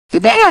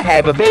Today I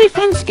have a very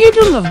fun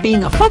schedule of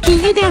being a fucking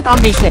idiot.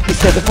 On this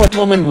episode, the fourth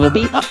woman will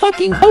be a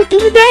fucking hoe to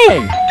the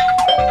day.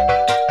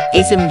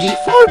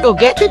 SMG4, go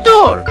get the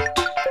door.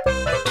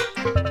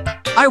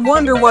 I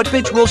wonder what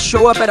bitch will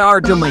show up at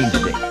our domain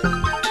today.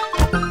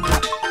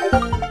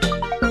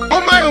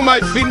 Oh my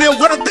female,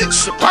 what a big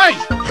surprise!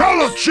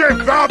 Hello,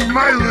 check out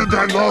my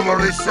little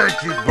overly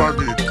sexy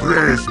body,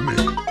 praise me.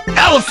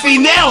 Hello,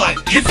 female,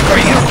 it's for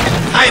you.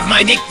 I have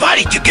my Nick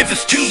body to give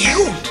this to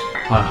you.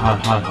 Ha ha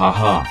ha ha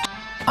ha.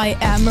 I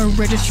am a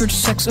registered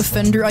sex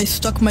offender. I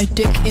stuck my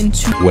dick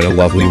into— What a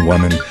lovely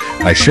woman.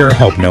 I sure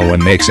hope no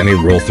one makes any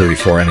Rule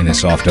 34 in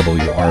this off WR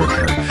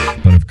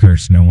her. But of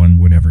course no one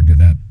would ever do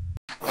that.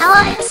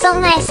 Hello, it's so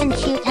nice and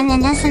cute and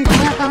innocent. I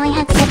have only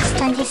had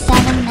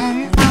 627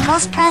 men.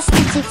 Most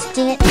prostitutes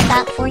do it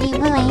without 40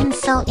 willing,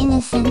 so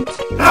innocent.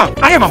 Oh,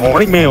 I am a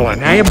horny male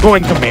and I am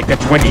going to make a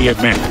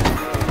 20th man.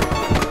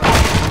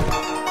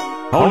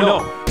 Oh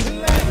no!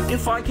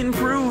 If I can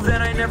prove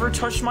that I never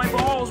touched my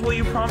balls, will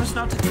you promise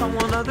not to tell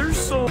on others?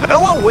 So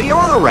Hello, we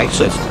are the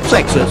racist,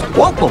 sexist,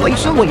 woke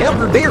police, and we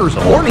have there's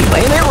a horny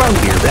man around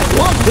here that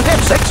wants to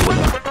have sex with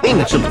an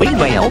innocent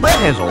female that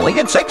has only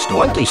had sex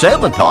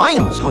 27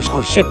 times.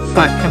 Oh shit,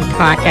 fucking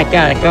fuck, I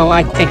gotta go,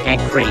 I think I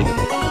creep.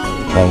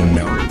 Oh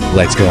no.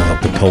 Let's go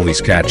help the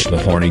police catch the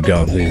horny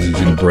dog who's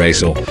in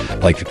Brazil.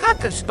 Like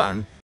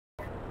Pakistan.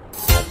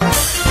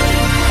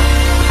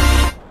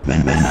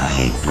 Man, I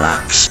hate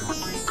blacks.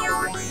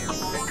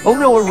 Oh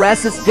no, a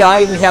racist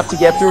guy, we have to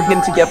get through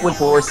him to get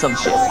with or some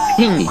shit.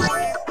 Hindi.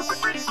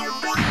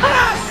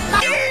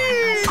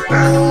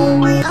 Oh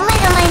my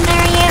god,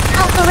 Mary,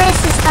 how the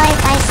racist guy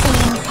by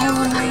saying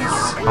penis.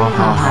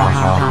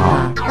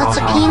 What's a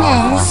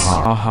penis?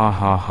 Ha ha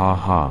ha ha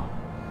ha.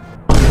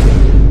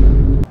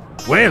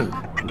 Well,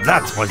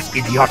 that was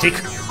idiotic.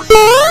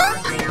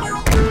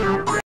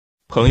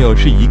 朋友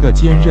是一个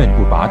坚韧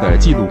不拔的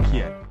纪录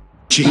片。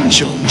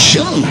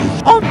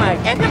Oh my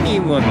enemy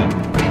woman.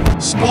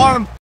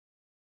 Storm.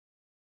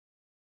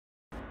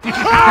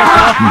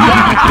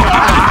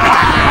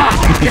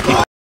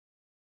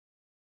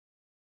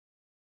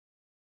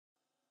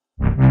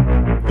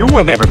 You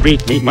will never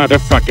beat me,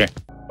 motherfucker.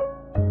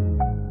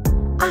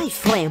 I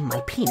slammed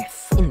my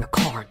penis in the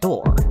car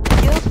door.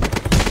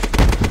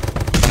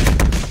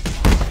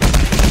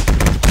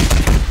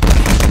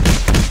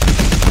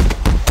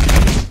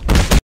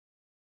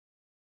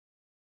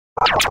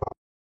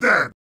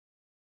 Dead.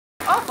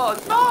 Oh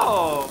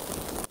no!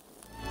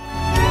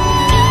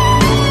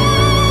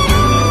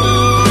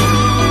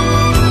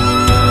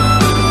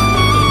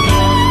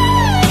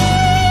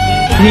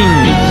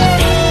 Hindi.